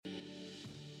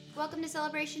Welcome to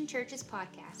Celebration Church's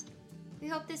podcast. We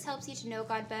hope this helps you to know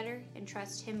God better and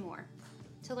trust Him more.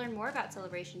 To learn more about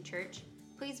Celebration Church,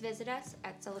 please visit us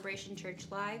at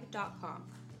celebrationchurchlive.com.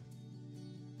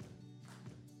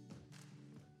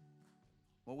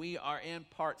 Well, we are in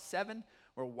part 7.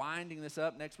 We're winding this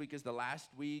up. Next week is the last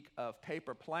week of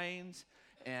Paper Planes.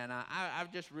 And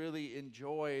I've just really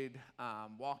enjoyed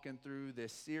walking through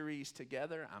this series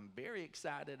together. I'm very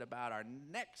excited about our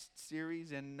next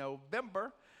series in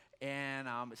November. And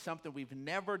it's something we've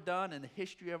never done in the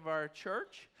history of our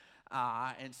church.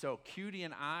 And so Cutie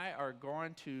and I are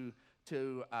going to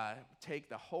take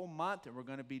the whole month, and we're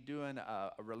going to be doing a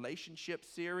relationship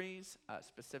series,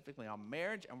 specifically on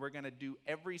marriage. And we're going to do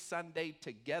every Sunday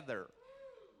together.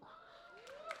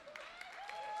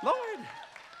 Lord.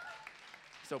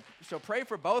 So pray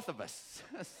for both of us.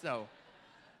 So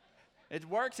it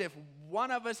works if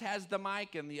one of us has the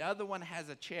mic and the other one has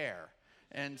a chair.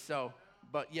 And so,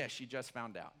 but yes, she just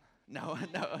found out. No,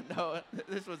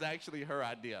 this was actually her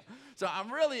idea. So I'm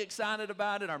really excited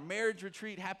about it. Our marriage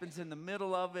retreat happens in the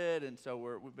middle of it, and so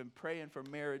we've been praying for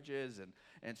marriages,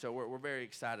 and so we're very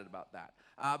excited about that.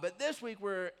 But this week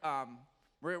we're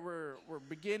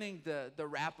beginning the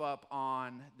wrap up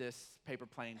on this Paper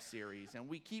Plane series, and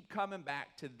we keep coming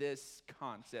back to this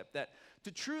concept that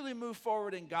to truly move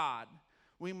forward in God,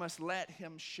 we must let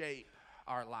Him shape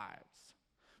our lives.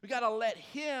 We got to let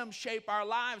Him shape our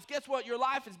lives. Guess what? Your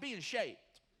life is being shaped.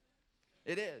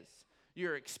 It is.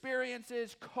 Your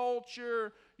experiences,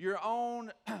 culture, your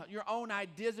own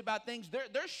ideas about things,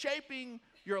 they're shaping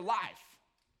your life.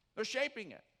 They're shaping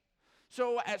it.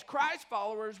 So as Christ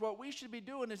followers, what we should be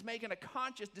doing is making a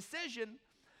conscious decision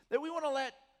that we want to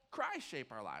let Christ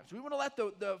shape our lives. We want to let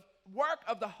the work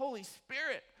of the Holy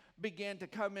Spirit begin to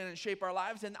come in and shape our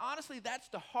lives. And honestly, that's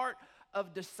the heart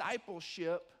of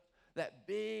discipleship. That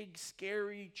big,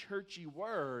 scary, churchy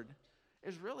word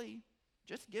is really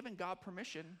just giving God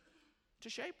permission to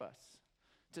shape us.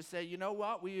 To say, you know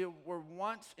what, we were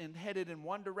once headed in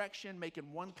one direction,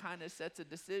 making one kind of sets of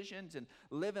decisions and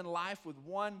living life with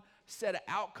one set of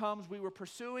outcomes we were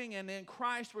pursuing. And in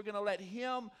Christ, we're going to let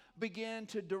Him begin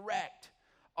to direct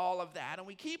all of that. And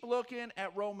we keep looking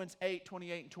at Romans 8,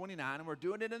 28 and 29, and we're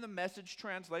doing it in the Message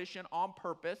translation on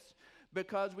purpose,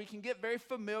 because we can get very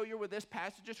familiar with this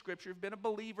passage of Scripture. If you've been a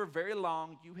believer very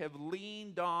long, you have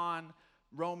leaned on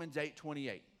Romans 8,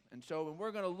 28. And so when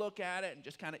we're going to look at it and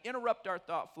just kind of interrupt our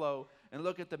thought flow and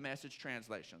look at the Message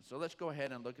translation. So let's go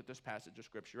ahead and look at this passage of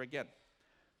Scripture again.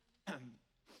 It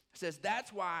says,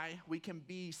 that's why we can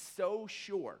be so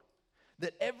sure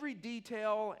that every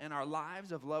detail in our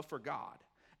lives of love for God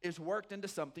is worked into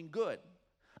something good.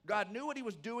 God knew what He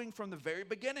was doing from the very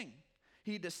beginning.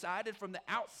 He decided from the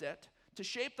outset to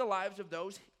shape the lives of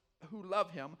those who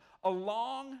love Him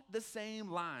along the same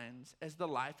lines as the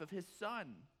life of His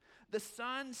Son. The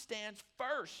Son stands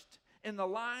first in the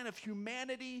line of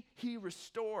humanity He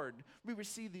restored. We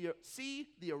see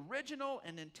the original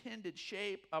and intended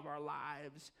shape of our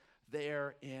lives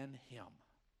there in Him.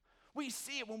 We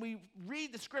see it when we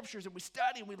read the Scriptures and we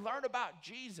study and we learn about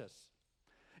Jesus.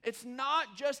 It's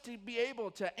not just to be able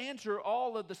to answer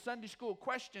all of the Sunday school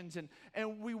questions,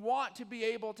 and we want to be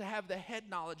able to have the head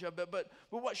knowledge of it, but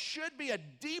what should be a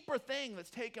deeper thing that's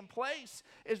taken place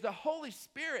is the Holy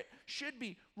Spirit should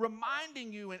be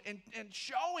reminding you and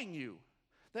showing you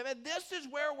that this is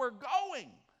where we're going.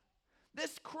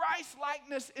 This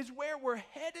Christ-likeness is where we're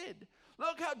headed.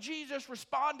 Look how Jesus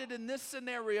responded in this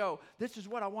scenario. This is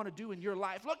what I want to do in your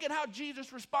life. Look at how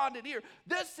Jesus responded here.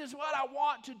 This is what I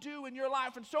want to do in your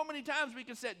life. And so many times we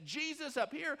can set Jesus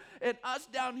up here and us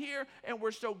down here, and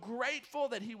we're so grateful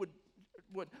that He would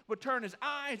turn His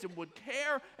eyes and would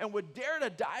care and would dare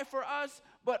to die for us.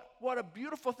 But what a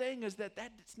beautiful thing is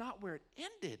that's not where it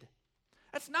ended.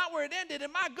 That's not where it ended.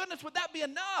 And my goodness, would that be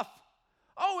enough?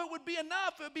 Oh, it would be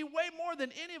enough. It would be way more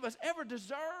than any of us ever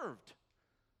deserved.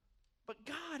 But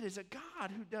God is a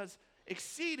God who does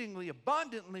exceedingly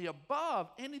abundantly above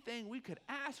anything we could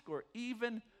ask or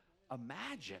even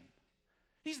imagine.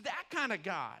 He's that kind of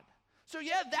God. So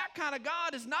yeah, that kind of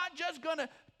God is not just going to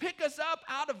pick us up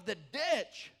out of the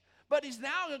ditch, but He's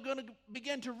now going to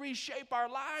begin to reshape our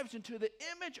lives into the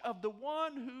image of the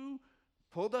one who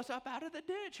pulled us up out of the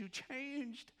ditch, who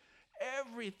changed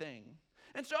everything.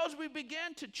 And so as we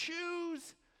begin to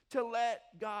choose to let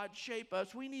God shape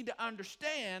us, we need to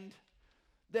understand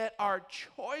that our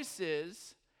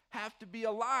choices have to be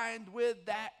aligned with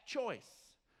that choice.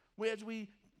 As we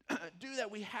do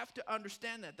that, we have to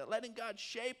understand that letting God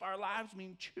shape our lives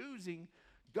means choosing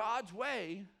God's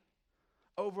way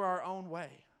over our own way.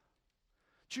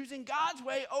 Choosing God's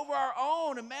way over our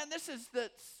own. And man, this is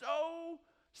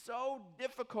so so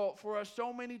difficult for us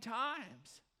so many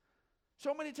times.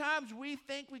 So many times we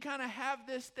think we kind of have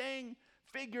this thing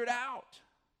figured out.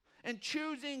 And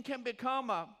choosing can become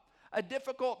a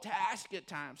difficult task at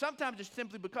times. Sometimes it's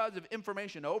simply because of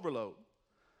information overload.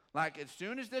 Like as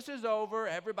soon as this is over,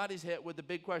 everybody's hit with the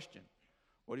big question.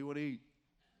 What do you want to eat?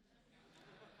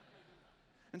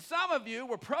 And some of you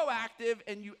were proactive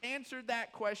and you answered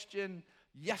that question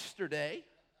yesterday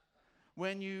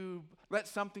when you let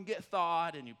something get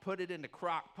thawed and you put it in the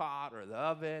crock pot or the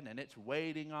oven and it's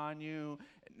waiting on you.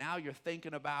 And now you're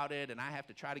thinking about it and I have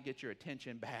to try to get your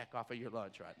attention back off of your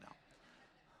lunch right now.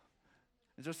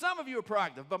 And so some of you are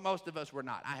proactive, but most of us were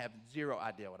not. I have zero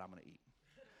idea what I'm going to eat.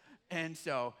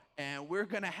 And we're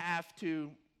going to have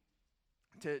to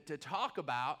talk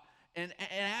about and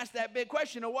ask that big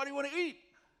question of what do you want to eat?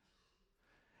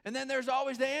 And then there's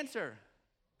always the answer.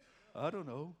 I don't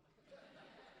know.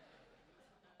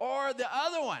 Or the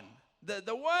other one,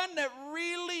 the one that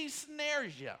really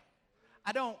snares you.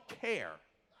 I don't care.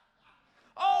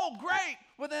 Oh, great.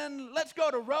 Well, then let's go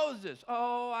to Roses.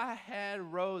 Oh, I had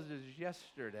Roses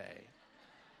yesterday.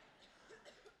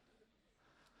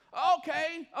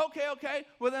 Okay.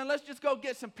 Well, then let's just go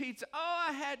get some pizza. Oh,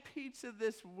 I had pizza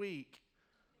this week.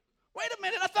 Wait a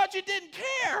minute, I thought you didn't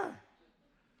care.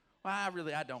 Well,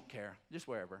 I don't care. Just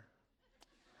wherever.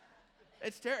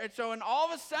 It's terrible. So, and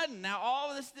all of a sudden, now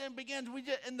all of this then begins.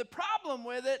 And the problem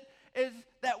with it is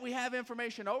that we have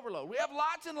information overload. We have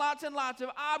lots and lots and lots of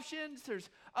options. There's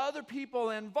other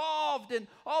people involved. And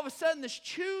all of a sudden, this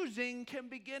choosing can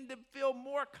begin to feel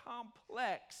more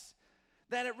complex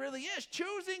than it really is.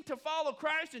 Choosing to follow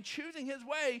Christ and choosing his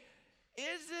way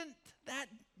isn't that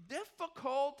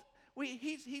difficult.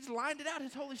 He's lined it out.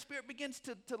 His Holy Spirit begins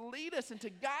to lead us and to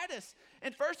guide us.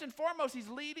 And first and foremost, he's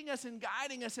leading us and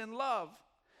guiding us in love.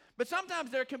 But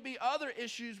sometimes there can be other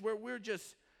issues where we're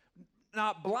just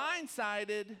not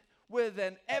blindsided with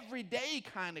an everyday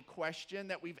kind of question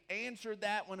that we've answered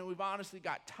that when we've honestly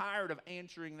got tired of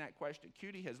answering that question.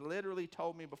 Cutie has literally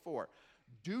told me before,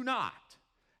 do not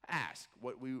ask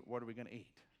what are we going to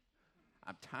eat.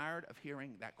 I'm tired of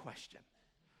hearing that question.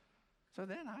 So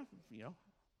then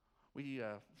we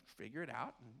figure it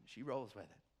out, and she rolls with it.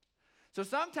 So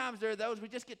sometimes there are those, we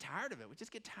just get tired of it. We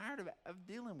just get tired of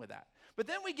dealing with that. But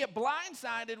then we get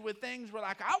blindsided with things. We're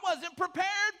like, I wasn't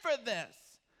prepared for this.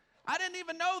 I didn't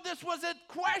even know this was a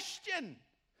question.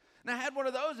 And I had one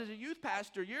of those as a youth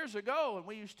pastor years ago, and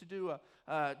we used to do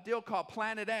a deal called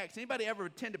Planet X. Anybody ever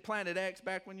attended Planet X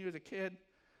back when you was a kid?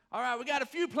 All right, we got a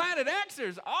few Planet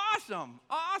Xers. Awesome.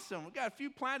 We got a few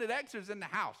Planet Xers in the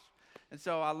house. And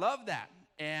so I love that.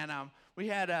 And we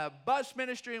had a bus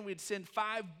ministry, and we'd send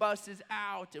 5 buses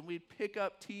out, and we'd pick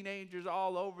up teenagers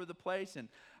all over the place. And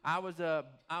I was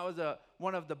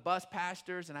one of the bus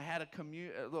pastors, and I had a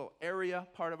little area,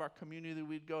 part of our community that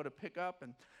we'd go to pick up.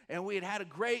 And we had a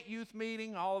great youth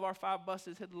meeting. All of our 5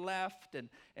 buses had left,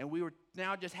 and we were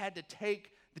now just had to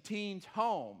take the teens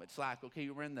home. It's like, okay,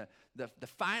 we're in the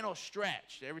final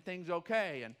stretch. Everything's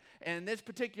okay. And this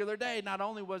particular day, not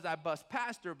only was I bus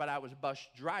pastor, but I was bus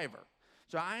driver.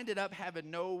 So I ended up having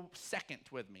no second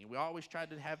with me. We always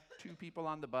tried to have 2 people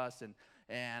on the bus,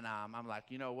 and I'm like,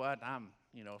 you know what?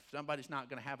 If somebody's not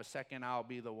going to have a second, I'll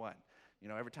be the one.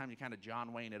 Every time you kind of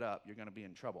John Wayne it up, you're going to be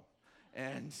in trouble.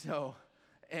 And so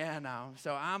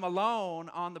I'm alone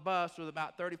on the bus with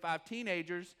about 35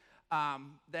 teenagers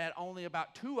that only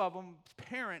about 2 of them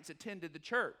parents attended the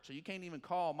church. So you can't even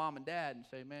call mom and dad and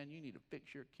say, man, you need to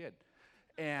fix your kid.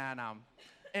 And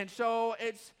so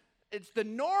it's the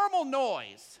normal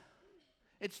noise.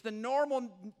 It's the normal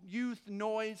youth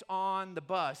noise on the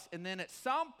bus. And then at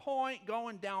some point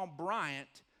going down Bryant,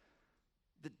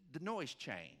 the noise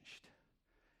changed.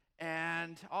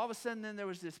 And all of a sudden then there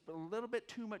was this a little bit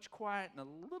too much quiet and a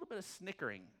little bit of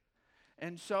snickering.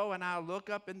 And I look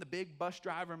up in the big bus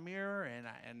driver mirror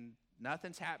and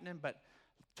nothing's happening, but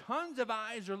tons of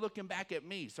eyes are looking back at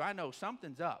me. So I know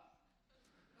something's up.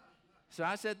 So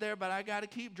I sat there, but I got to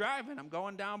keep driving. I'm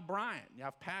going down Bryant.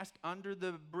 I've passed under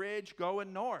the bridge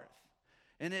going north.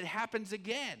 And it happens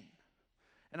again.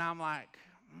 And I'm like,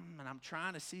 and I'm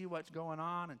trying to see what's going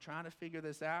on and trying to figure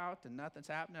this out, and nothing's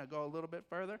happening. I go a little bit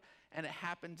further, and it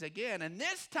happens again. And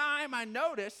this time I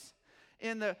notice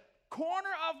in the corner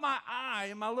of my eye,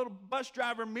 in my little bus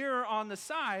driver mirror on the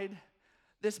side,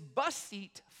 this bus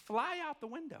seat fly out the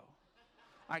window.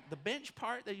 Like the bench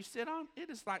part that you sit on, it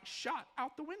is like shot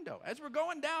out the window. As we're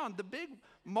going down the big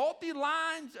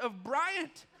multi-lines of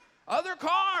Bryant, other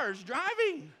cars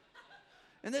driving,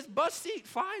 and this bus seat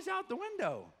flies out the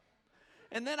window.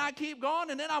 And then I keep going,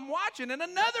 and then I'm watching, and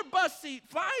another bus seat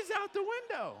flies out the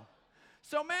window.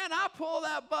 So, man, I pull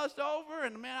that bus over,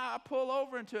 and, man, I pull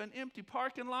over into an empty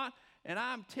parking lot, and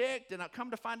I'm ticked, and I come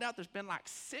to find out there's been like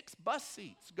 6 bus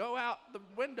seats go out the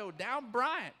window down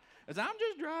Bryant as I'm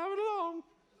just driving along.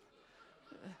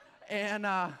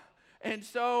 And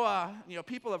so,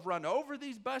 people have run over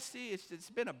these bus seats. It's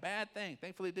been a bad thing.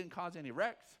 Thankfully, it didn't cause any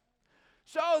wrecks.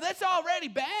 So that's already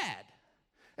bad.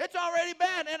 It's already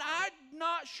bad, and I'm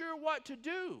not sure what to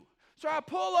do. So I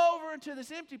pull over into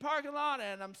this empty parking lot,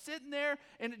 and I'm sitting there,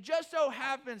 and it just so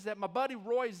happens that my buddy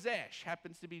Roy Zesh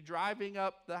happens to be driving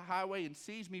up the highway and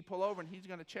sees me pull over, and he's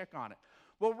going to check on it.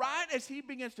 Well, right as he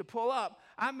begins to pull up,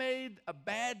 I made a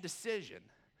bad decision.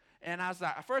 And I was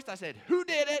like, first I said, who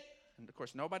did it? And, of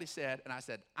course, nobody said. And I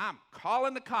said, I'm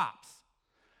calling the cops.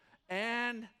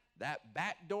 And that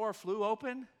back door flew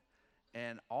open,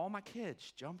 and all my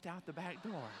kids jumped out the back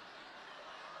door.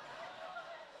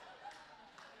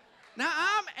 Now,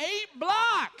 I'm 8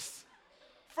 blocks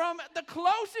from the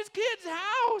closest kid's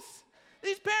house.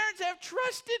 These parents have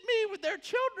trusted me with their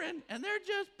children, and they're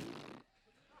just...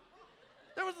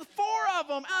 There was 4 of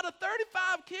them out of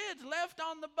 35 kids left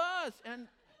on the bus, and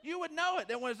you would know it.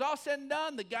 Then when it was all said and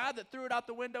done, the guy that threw it out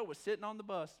the window was sitting on the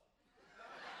bus.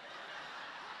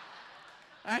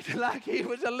 Acting like he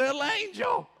was a little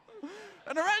angel.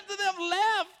 And the rest of them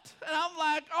left. And I'm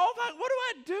like, oh my, what do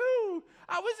I do?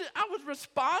 I was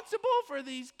responsible for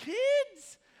these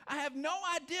kids. I have no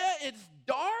idea. It's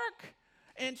dark.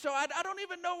 And so I don't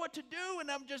even know what to do. And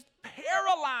I'm just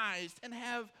paralyzed and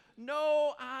have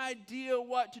no idea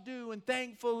what to do. And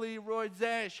thankfully, Roy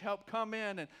Zesh helped come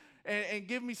in and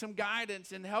give me some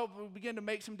guidance and help begin to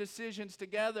make some decisions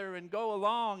together and go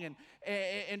along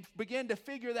and begin to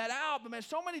figure that out. But man,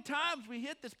 so many times we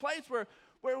hit this place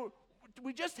where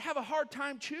we just have a hard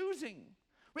time choosing.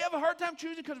 We have a hard time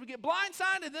choosing because we get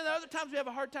blindsided, and then other times we have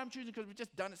a hard time choosing because we've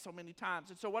just done it so many times.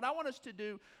 And so what I want us to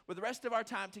do with the rest of our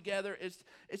time together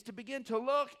is to begin to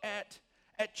look at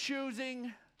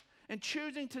choosing and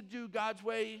choosing to do God's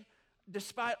way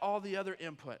despite all the other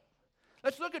input.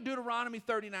 Let's look at Deuteronomy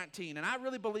 30:19, and I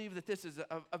really believe that this is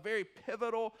a very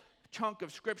pivotal chunk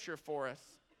of Scripture for us.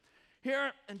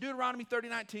 Here in Deuteronomy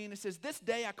 30:19, it says, "This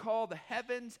day I call the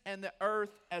heavens and the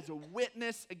earth as a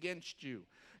witness against you."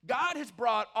 God has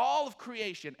brought all of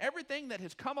creation, everything that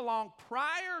has come along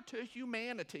prior to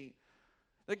humanity,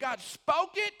 that God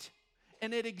spoke it,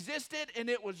 and it existed, and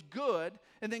it was good.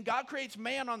 And then God creates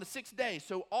man on the 6th day.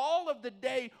 So all of the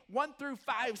day 1 through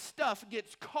 5 stuff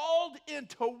gets called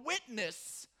into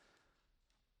witness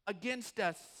against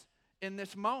us in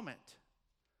this moment.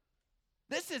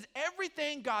 This is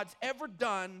everything God's ever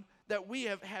done that we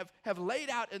have laid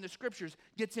out in the Scriptures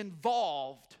gets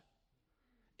involved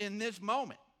in this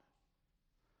moment.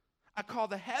 I call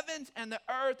the heavens and the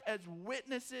earth as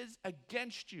witnesses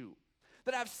against you,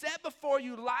 that I've set before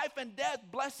you life and death,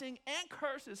 blessing and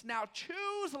curses. Now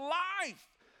choose life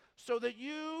so that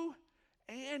you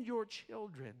and your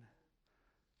children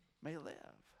may live.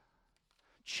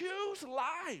 Choose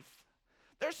life.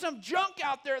 There's some junk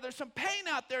out there. There's some pain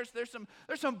out there. There's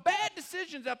some bad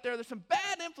decisions out there. There's some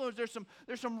bad influence.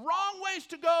 There's some wrong ways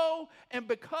to go. And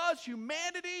because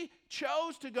humanity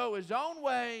chose to go his own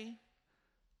way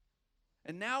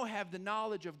and now have the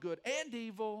knowledge of good and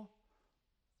evil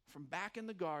from back in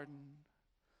the garden,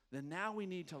 then now we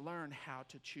need to learn how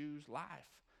to choose life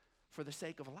for the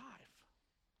sake of life.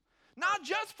 Not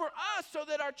just for us, so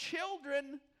that our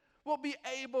children will be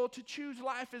able to choose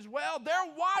life as well.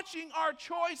 They're watching our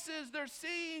choices. They're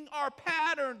seeing our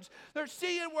patterns. They're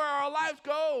seeing where our life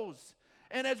goes.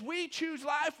 And as we choose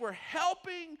life, we're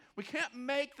helping. We can't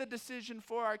make the decision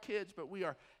for our kids, but we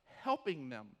are helping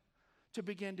them to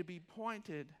begin to be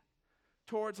pointed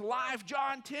towards life.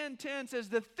 John 10:10 says,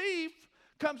 "The thief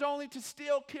comes only to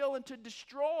steal, kill, and to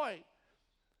destroy."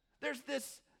 There's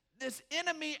this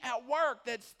enemy at work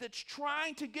that's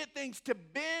trying to get things to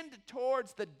bend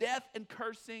towards the death and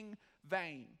cursing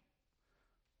vein.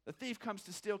 The thief comes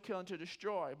to steal, kill, and to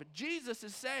destroy. But Jesus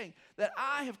is saying that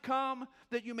I have come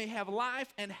that you may have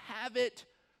life and have it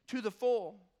to the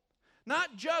full.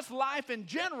 Not just life in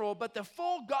general, but the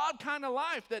full God kind of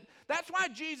life. That's why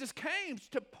Jesus came,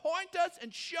 to point us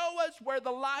and show us where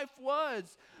the life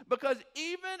was. Because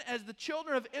even as the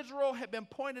children of Israel have been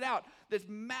pointed out, this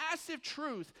massive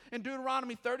truth in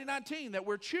Deuteronomy 30:19, that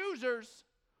we're choosers.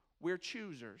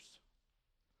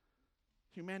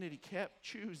 Humanity kept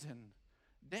choosing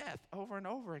death over and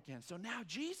over again. So now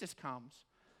Jesus comes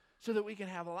so that we can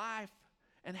have life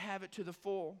and have it to the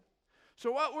full. So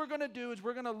what we're going to do is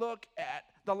we're going to look at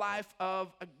the life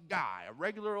of a guy, a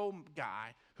regular old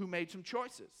guy who made some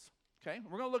choices. Okay?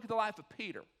 We're going to look at the life of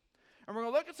Peter. And we're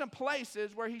going to look at some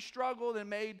places where he struggled and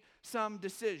made some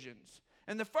decisions.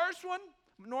 And the first one,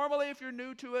 normally if you're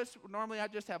new to us, normally I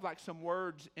just have like some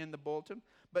words in the bulletin.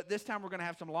 But this time we're going to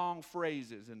have some long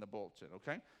phrases in the bulletin,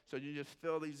 okay? So you just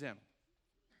fill these in.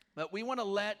 But we want to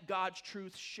let God's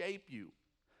truth shape you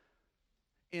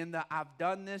in the I've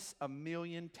done this a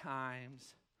million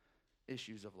times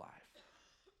issues of life.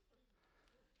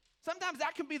 Sometimes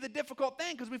that can be the difficult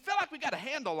thing because we feel like we got a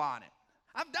handle on it.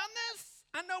 I've done this.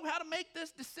 I know how to make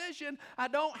this decision. I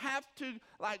don't have to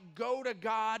go to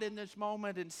God in this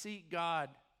moment and seek God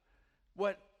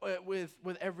with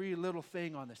every little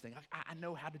thing on this thing. I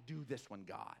know how to do this one,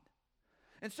 God.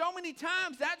 And so many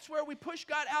times that's where we push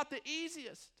God out the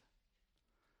easiest.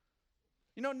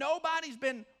 You know, nobody's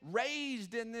been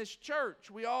raised in this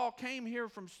church. We all came here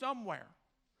from somewhere.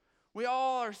 We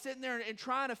all are sitting there and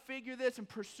trying to figure this and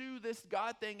pursue this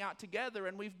God thing out together,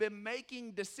 and we've been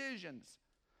making decisions.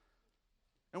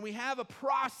 And we have a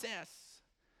process.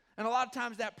 And a lot of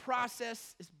times that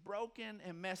process is broken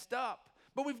and messed up.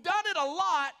 But we've done it a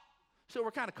lot, so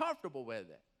we're kind of comfortable with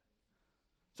it.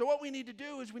 So what we need to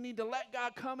do is we need to let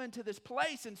God come into this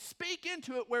place and speak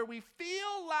into it where we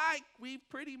feel like we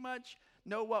pretty much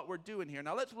know what we're doing here.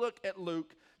 Now let's look at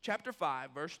Luke chapter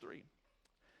 5, verse 3.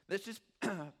 This is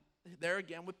there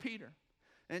again with Peter.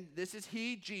 And this is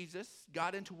Jesus,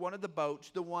 got into one of the boats,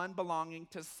 the one belonging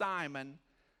to Simon,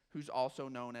 who's also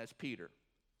known as Peter,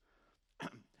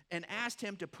 and asked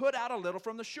him to put out a little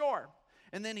from the shore.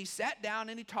 And then he sat down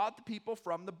and he taught the people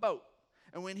from the boat.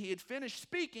 And when he had finished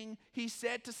speaking, he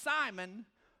said to Simon,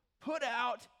 "Put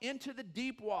out into the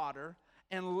deep water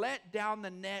and let down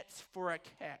the nets for a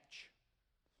catch."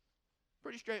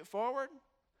 Pretty straightforward.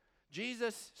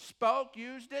 Jesus spoke,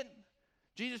 used it.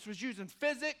 Jesus was using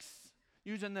physics,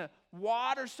 using the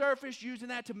water surface, using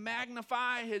that to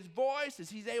magnify his voice as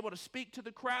he's able to speak to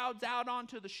the crowds out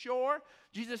onto the shore.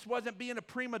 Jesus wasn't being a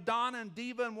prima donna and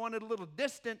diva and wanted a little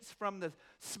distance from the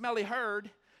smelly herd.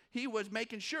 He was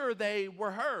making sure they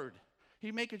were heard.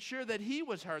 He making sure that he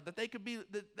was heard, that they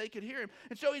could hear him.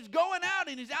 And so he's going out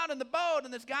and he's out in the boat,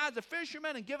 and this guy's a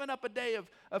fisherman and giving up a day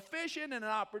of fishing and an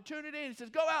opportunity. And he says,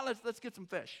 "Go out, let's get some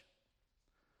fish."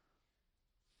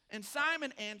 And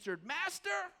Simon answered,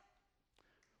 "Master,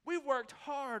 we've worked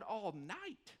hard all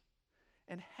night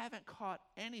and haven't caught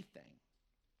anything.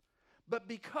 But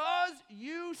because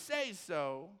you say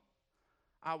so,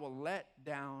 I will let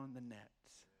down the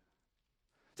nets."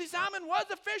 See, Simon was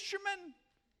a fisherman.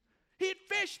 He'd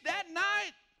fished that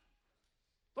night.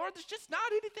 "Lord, there's just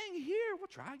not anything here. We'll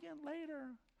try again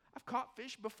later. I've caught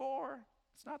fish before.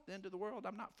 It's not the end of the world.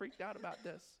 I'm not freaked out about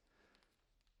this."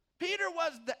 Peter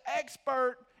was the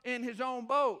expert in his own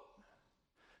boat.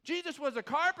 Jesus was a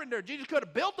carpenter. Jesus could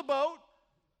have built the boat.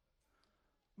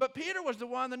 But Peter was the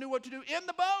one that knew what to do in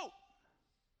the boat.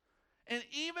 And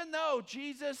even though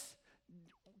Jesus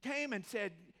came and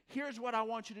said, "Here's what I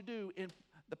want you to do," in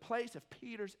the place of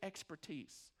Peter's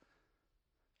expertise,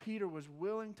 Peter was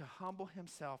willing to humble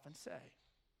himself and say,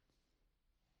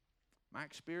 "My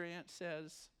experience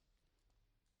says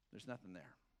there's nothing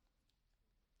there.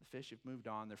 The fish have moved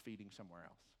on. They're feeding somewhere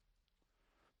else.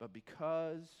 But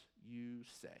because you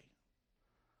say,"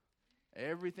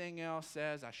 everything else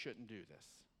says I shouldn't do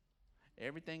this.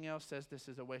 Everything else says this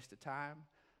is a waste of time.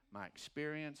 My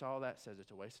experience, all that says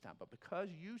it's a waste of time. But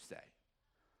because you say,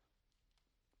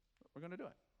 we're going to do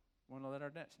it. We're going to let our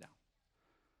nets down.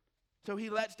 So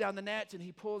he lets down the nets and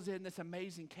he pulls in this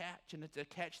amazing catch. And it's a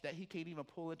catch that he can't even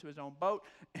pull into his own boat.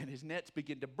 And his nets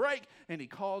begin to break. And he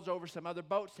calls over some other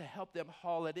boats to help them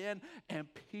haul it in. And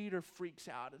Peter freaks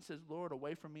out and says, "Lord,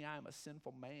 away from me, I am a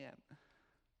sinful man."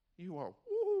 You are,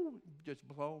 just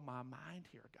blown my mind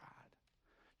here, God.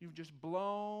 You've just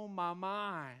blown my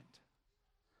mind.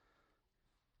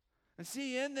 And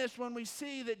see, in this one, we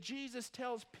see that Jesus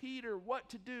tells Peter what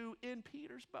to do in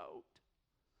Peter's boat.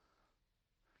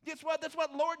 Guess what? That's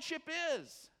what lordship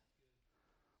is.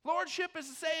 Lordship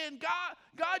is saying,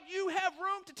 God, you have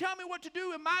room to tell me what to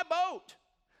do in my boat.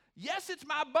 Yes, it's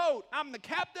my boat. I'm the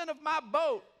captain of my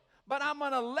boat. But I'm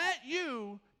going to let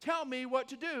you tell me what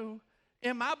to do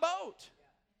in my boat.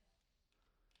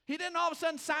 He didn't all of a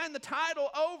sudden sign the title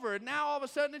over, and now all of a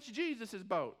sudden it's Jesus'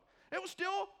 boat. It was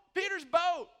still Peter's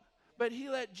boat. But he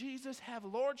let Jesus have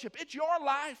lordship. It's your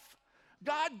life.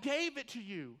 God gave it to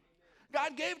you.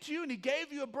 God gave it to you, and he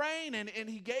gave you a brain, and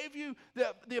he gave you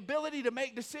the ability to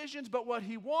make decisions. But what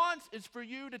he wants is for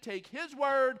you to take his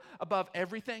word above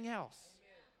everything else.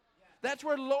 That's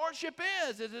where lordship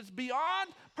is it's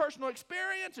beyond personal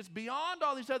experience. It's beyond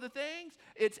all these other things.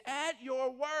 It's at your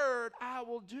word, I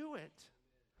will do it.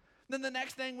 Then the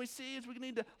next thing we see is we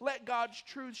need to let God's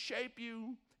truth shape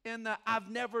you in the I've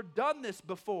never done this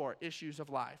before issues of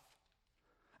life.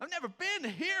 I've never been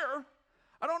here.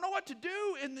 I don't know what to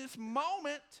do in this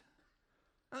moment.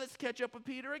 Now let's catch up with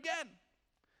Peter again.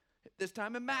 This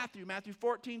time in Matthew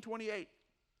 14:28. It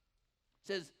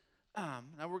says,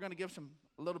 now we're going to give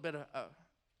a little bit of a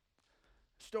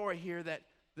story here that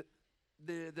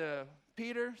the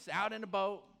Peter's out in a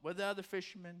boat with the other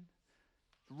fishermen,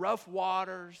 rough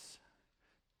waters,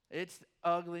 it's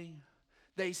ugly.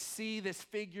 They see this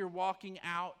figure walking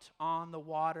out on the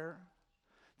water.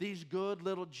 These good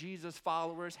little Jesus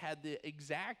followers had the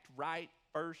exact right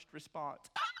first response.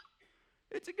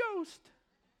 It's a ghost.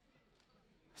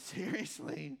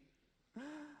 Seriously.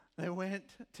 They went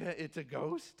to, it's a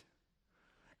ghost.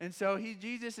 And so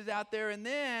Jesus is out there, and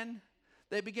then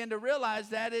they begin to realize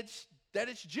that it's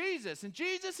Jesus. And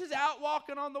Jesus is out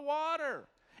walking on the water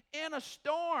in a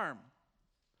storm.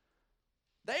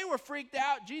 They were freaked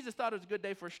out. Jesus thought it was a good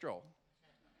day for a stroll.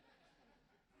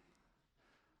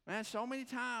 Man, so many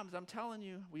times, I'm telling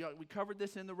you, we covered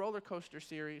this in the roller coaster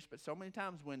series, but so many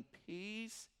times when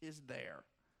peace is there,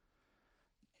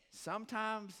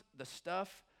 sometimes the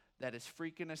stuff that is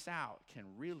freaking us out can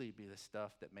really be the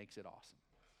stuff that makes it awesome.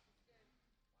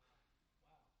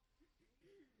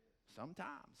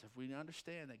 Sometimes, if we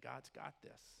understand that God's got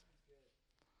this.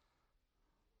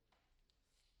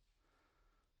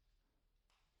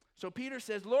 So Peter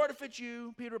says, Lord, if it's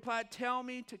you, Peter replied, tell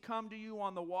me to come to you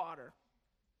on the water.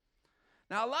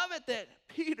 Now, I love it that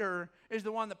Peter is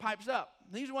the one that pipes up.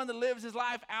 He's the one that lives his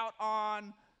life out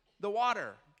on the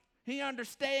water. He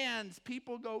understands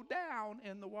people go down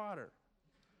in the water.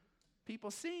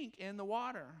 People sink in the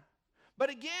water. But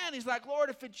again, he's like, Lord,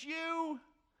 if it's you,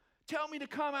 tell me to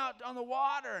come out on the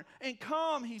water. And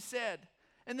come, he said.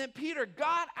 And then Peter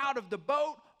got out of the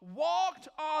boat, walked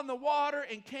on the water,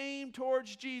 and came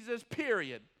towards Jesus,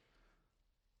 period.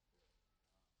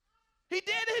 He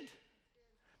did it.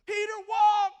 Peter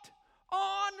walked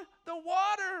on the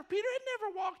water. Peter had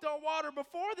never walked on water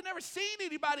before. They'd never seen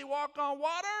anybody walk on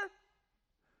water.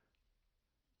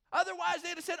 Otherwise,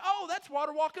 they'd have said, oh, that's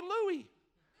water walking Louie.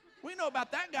 We know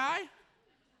about that guy.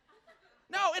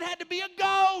 No, it had to be a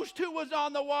ghost who was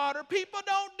on the water. People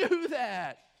don't do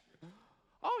that.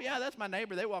 Oh, yeah, that's my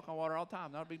neighbor. They walk on water all the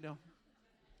time. Not a big deal.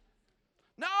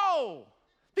 No,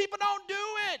 people don't do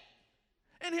it.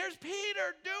 And here's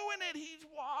Peter doing it. He's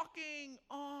walking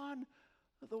on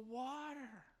the water.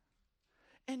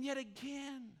 And yet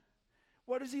again,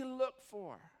 what does he look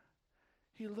for?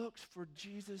 He looks for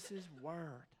Jesus'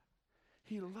 word.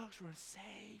 He looks for,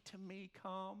 say to me,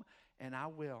 come, and I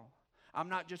will. I'm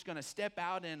not just going to step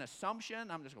out in assumption.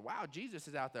 I'm just going, wow, Jesus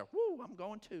is out there. Woo, I'm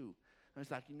going too. And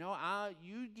it's like,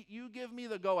 you give me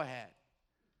the go-ahead,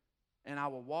 and I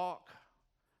will walk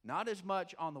not as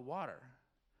much on the water,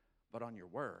 but on your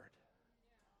word.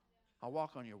 I'll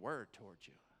walk on your word towards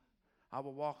you. I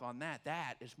will walk on that.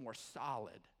 That is more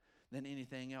solid than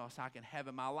anything else I can have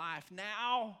in my life.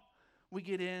 Now we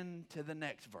get into the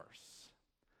next verse.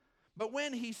 But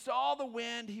when he saw the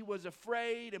wind, he was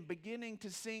afraid and beginning to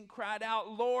sink, cried out,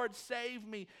 Lord, save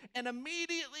me. And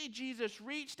immediately Jesus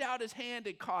reached out his hand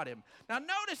and caught him. Now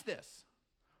notice this.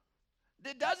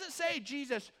 It doesn't say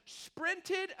Jesus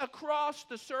sprinted across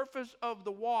the surface of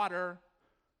the water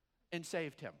and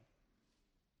saved him.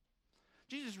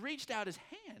 Jesus reached out his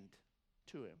hand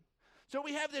to him. So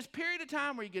we have this period of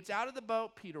time where he gets out of the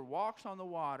boat. Peter walks on the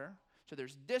water. So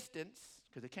there's distance,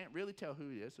 because they can't really tell who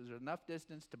he is. So there's enough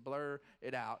distance to blur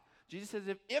it out. Jesus says,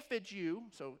 if it's you,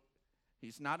 so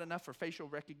he's not enough for facial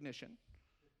recognition.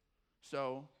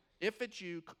 So if it's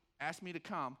you, ask me to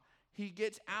come. He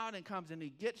gets out and comes, and he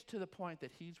gets to the point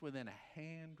that he's within a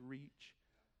hand reach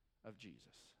of Jesus.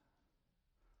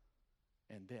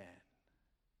 And then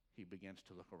he begins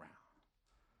to look around.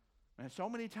 And so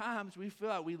many times we feel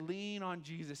like we lean on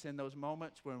Jesus in those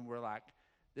moments when we're like,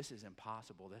 this is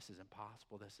impossible, this is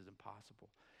impossible, this is impossible.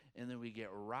 And then we get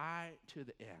right to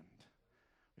the end.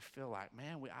 We feel like,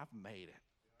 man, I've made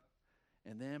it.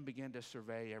 And then begin to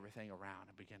survey everything around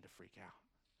and begin to freak out.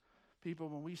 People,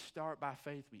 when we start by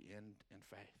faith, we end in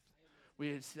faith.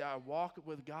 We walk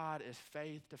with God as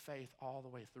faith to faith all the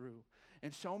way through.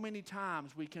 And so many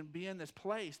times we can be in this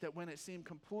place that when it seemed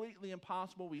completely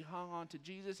impossible, we hung on to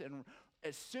Jesus. And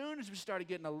as soon as we started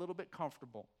getting a little bit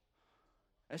comfortable,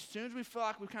 as soon as we feel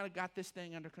like we've kind of got this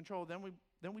thing under control, then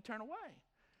we turn away.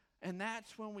 And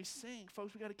that's when we sink.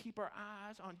 Folks, we got to keep our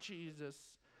eyes on Jesus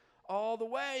all the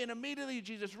way. And immediately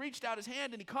Jesus reached out his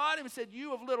hand and he caught him and said,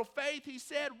 you of little faith, he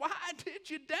said, why did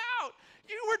you doubt?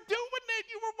 You were doing it.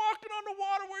 You were walking on the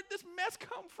water. Where'd this mess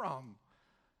come from?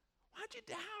 Why'd you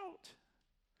doubt?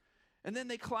 And then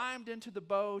they climbed into the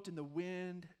boat and the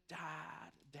wind died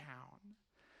down.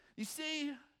 You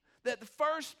see that the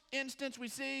first instance we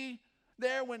see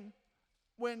there when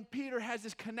when Peter has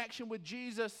this connection with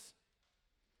Jesus,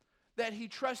 that he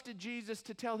trusted Jesus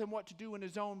to tell him what to do in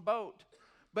his own boat.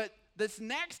 But this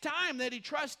next time that he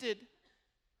trusted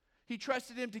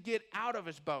him to get out of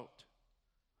his boat.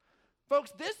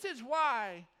 Folks, this is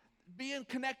why being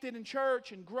connected in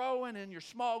church and growing in your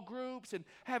small groups and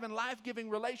having life-giving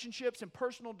relationships and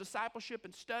personal discipleship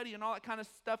and study and all that kind of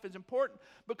stuff is important,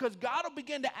 because God will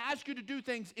begin to ask you to do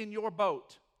things in your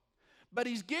boat. But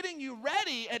he's getting you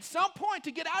ready at some point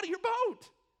to get out of your boat.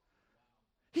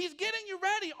 He's getting you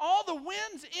ready. All the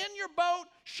winds in your boat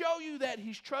show you that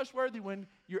he's trustworthy when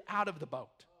you're out of the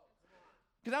boat.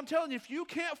 Because I'm telling you, if you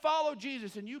can't follow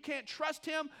Jesus and you can't trust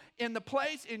him in the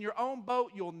place in your own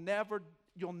boat, you'll never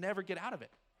get out of it.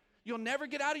 You'll never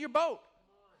get out of your boat.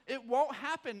 It won't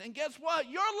happen. And guess what?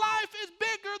 Your life is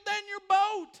bigger than your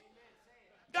boat.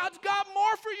 God's got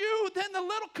more for you than the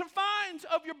little confines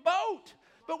of your boat.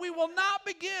 But we will not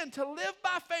begin to live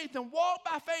by faith and walk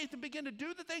by faith and begin to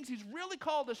do the things he's really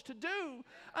called us to do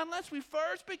unless we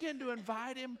first begin to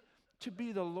invite him to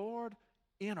be the Lord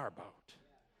in our boat.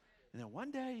 And then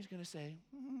one day he's going to say,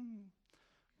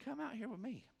 come out here with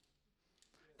me.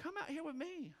 Come out here with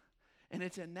me. And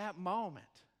it's in that moment.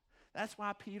 That's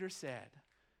why Peter said,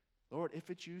 Lord, if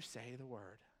it's you, say the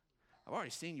word. I've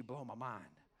already seen you blow my mind.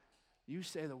 You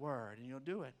say the word and you'll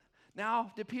do it.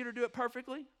 Now, did Peter do it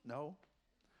perfectly? No.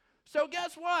 So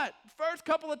guess what? First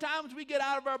couple of times we get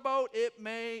out of our boat, it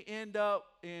may end up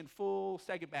in full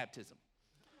second baptism.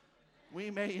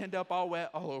 We may end up all wet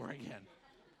all over again.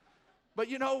 But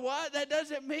you know what? That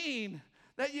doesn't mean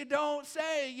that you don't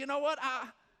say, you know what,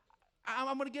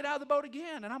 I'm going to get out of the boat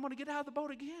again, and I'm going to get out of the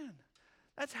boat again.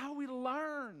 That's how we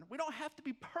learn. We don't have to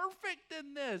be perfect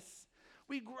in this.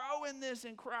 We grow in this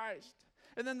in Christ.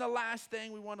 And then the last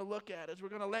thing we want to look at is we're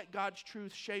going to let God's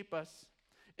truth shape us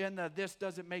in the this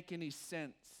doesn't make any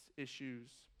sense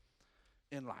issues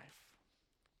in life.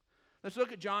 Let's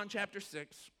look at John chapter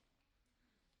 6,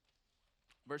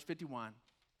 verse 51.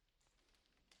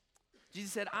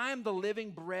 Jesus said, I am the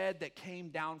living bread that came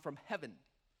down from heaven.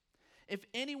 If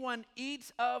anyone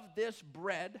eats of this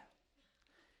bread,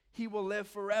 he will live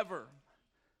forever.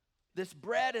 This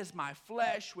bread is my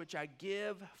flesh, which I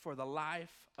give for the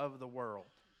life of the world.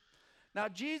 Now,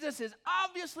 Jesus is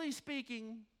obviously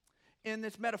speaking in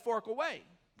this metaphorical way,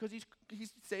 because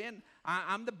he's saying,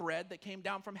 I'm the bread that came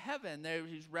down from heaven. There,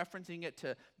 he's referencing it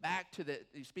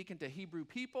he's speaking to Hebrew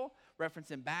people,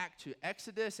 referencing back to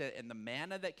Exodus and the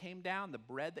manna that came down, the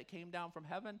bread that came down from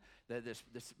heaven, this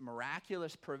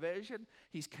miraculous provision.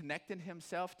 He's connecting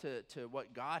himself to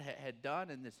what God had done,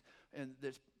 and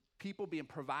this people being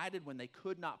provided when they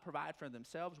could not provide for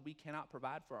themselves. We cannot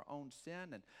provide for our own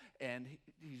sin, and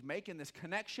he's making this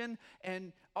connection.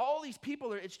 And all these people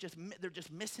they're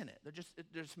just missing it.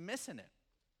 They're just missing it.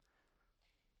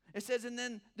 It says, and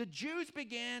then the Jews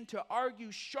began to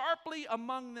argue sharply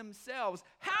among themselves.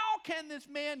 How can this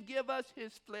man give us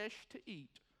his flesh to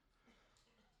eat?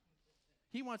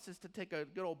 He wants us to take a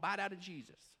good old bite out of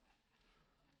Jesus.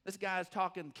 This guy's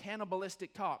talking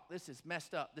cannibalistic talk. This is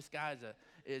messed up. This guy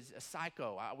is a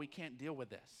psycho. We can't deal with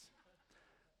this.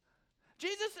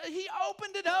 Jesus, he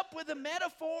opened it up with a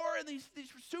metaphor, and these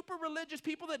super religious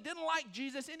people that didn't like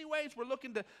Jesus anyways were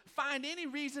looking to find any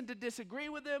reason to disagree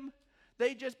with him.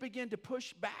 They just begin to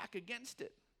push back against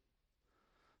it.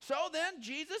 So then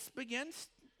Jesus begins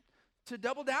to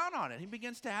double down on it. He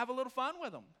begins to have a little fun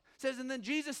with them. It says, and then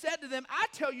Jesus said to them, I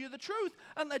tell you the truth,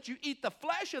 unless you eat the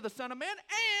flesh of the Son of Man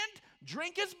and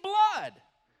drink his blood,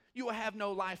 you will have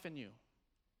no life in you.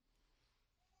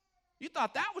 You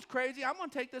thought that was crazy. I'm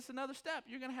going to take this another step.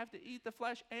 You're going to have to eat the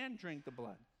flesh and drink the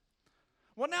blood.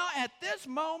 Well, now at this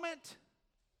moment,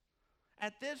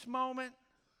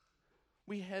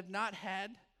 we have not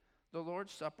had the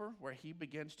Lord's Supper where he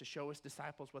begins to show his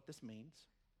disciples what this means.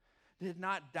 He had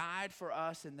not died for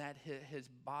us, and that his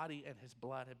body and his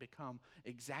blood had become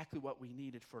exactly what we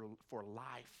needed for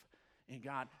life in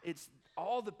God. It's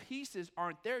all the pieces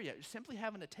aren't there yet. You're simply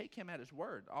having to take him at his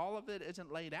word. All of it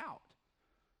isn't laid out.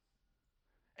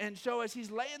 And so as he's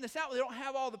laying this out, they don't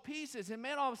have all the pieces. And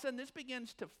man, all of a sudden, this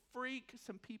begins to freak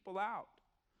some people out.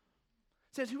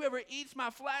 It says, whoever eats my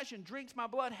flesh and drinks my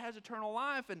blood has eternal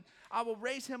life, and I will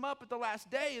raise him up at the last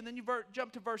day. And then you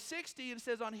jump to verse 60, and it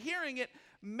says, on hearing it,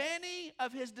 many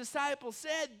of his disciples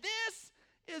said, this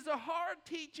is a hard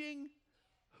teaching.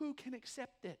 Who can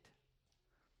accept it?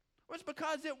 Well, it's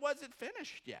because it wasn't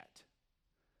finished yet.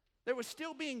 They were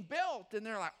still being built, and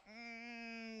they're like,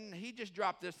 he just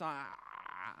dropped this on.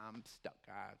 I'm stuck.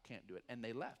 I can't do it. And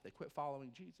they left. They quit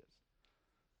following Jesus.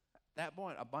 At that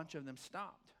point, a bunch of them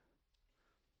stopped.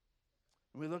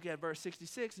 We look at verse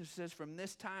 66, and it says, from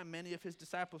this time, many of his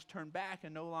disciples turned back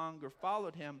and no longer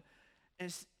followed him.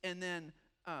 And then,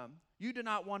 you do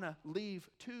not want to leave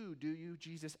too, do you?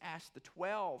 Jesus asked the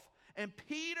 12. And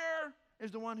Peter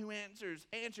is the one who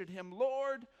answered him,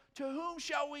 Lord, to whom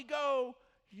shall we go?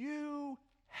 You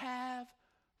have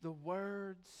the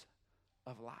words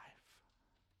of life.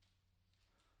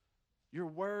 Your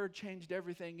word changed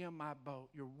everything in my boat.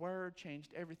 Your word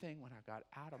changed everything when I got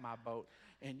out of my boat.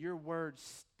 And your word,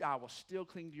 I will still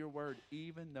cling to your word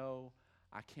even though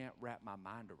I can't wrap my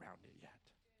mind around it yet.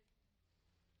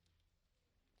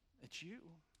 It's you.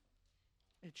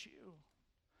 It's you.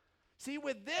 See,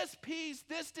 with this piece,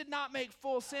 this did not make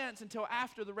full sense until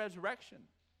after the resurrection.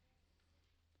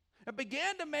 It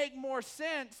began to make more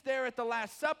sense there at the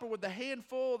Last Supper with the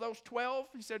handful of those 12.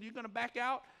 He said, are you going to back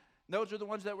out? Those are the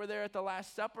ones that were there at the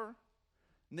Last Supper.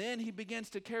 And then he begins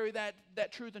to carry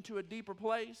that truth into a deeper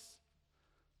place.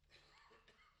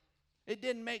 It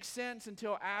didn't make sense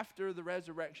until after the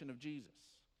resurrection of Jesus.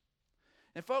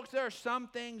 And folks, there are some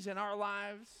things in our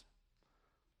lives,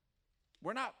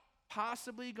 we're not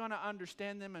possibly going to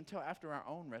understand them until after our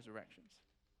own resurrections.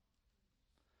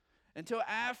 Until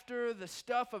after the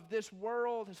stuff of this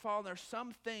world has fallen, there's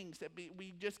some things that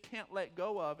we just can't let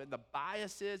go of, and the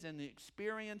biases and the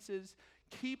experiences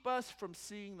keep us from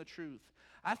seeing the truth.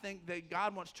 I think that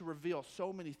God wants to reveal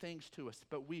so many things to us,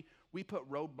 but we put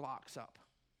roadblocks up.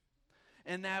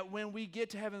 And that when we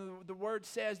get to heaven, the word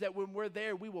says that when we're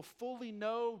there, we will fully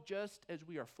know just as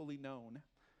we are fully known.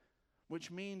 Which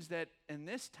means that in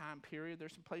this time period,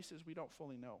 there's some places we don't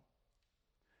fully know.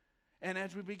 And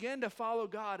as we begin to follow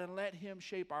God and let him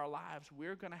shape our lives,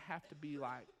 we're going to have to be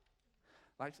like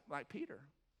Peter.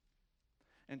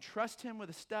 And trust him with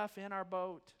the stuff in our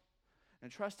boat.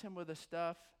 And trust him with the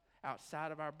stuff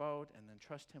outside of our boat. And then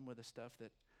trust him with the stuff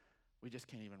that we just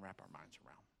can't even wrap our minds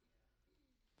around.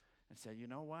 And say, you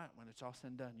know what? When it's all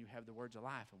said and done, you have the words of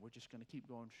life. And we're just going to keep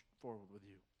going forward with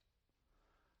you.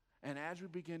 And as we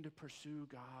begin to pursue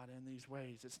God in these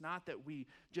ways, it's not that we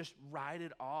just write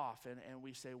it off and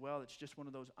we say, well, it's just one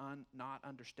of those not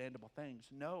understandable things.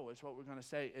 No, it's what we're going to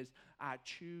say is, I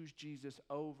choose Jesus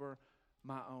over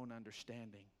my own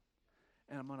understanding.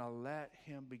 And I'm going to let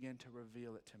him begin to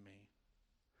reveal it to me.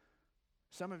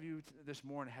 Some of you this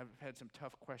morning have had some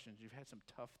tough questions. You've had some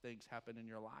tough things happen in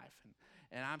your life.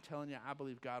 And I'm telling you, I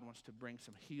believe God wants to bring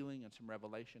some healing and some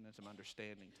revelation and some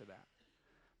understanding to that.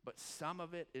 But some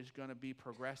of it is going to be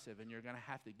progressive, and you're going to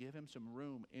have to give him some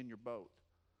room in your boat.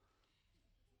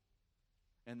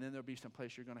 And then there'll be some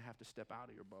place you're going to have to step out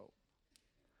of your boat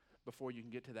before you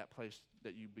can get to that place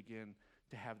that you begin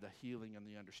to have the healing and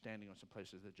the understanding on some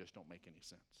places that just don't make any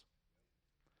sense.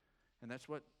 And that's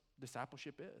what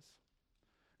discipleship is.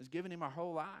 It's giving him our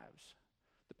whole lives.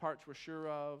 The parts we're sure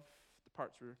of, the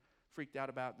parts we're freaked out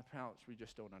about, and the parts we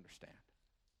just don't understand.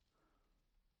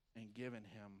 And giving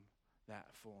him that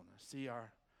fullness. See,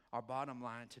 our bottom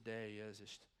line today is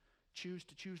choose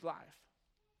to choose life.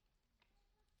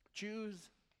 Choose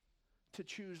to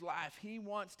choose life. He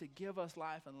wants to give us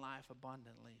life and life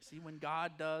abundantly. See, when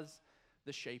God does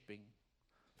the shaping,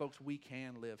 folks, we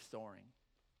can live soaring.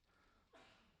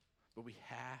 But we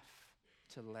have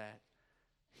to let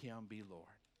him be Lord.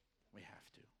 We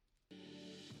have to.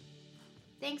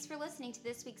 Thanks for listening to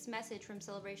this week's message from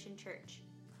Celebration Church.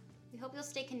 We hope you'll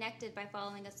stay connected by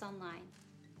following us online.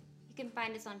 You can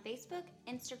find us on Facebook,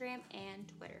 Instagram, and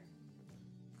Twitter.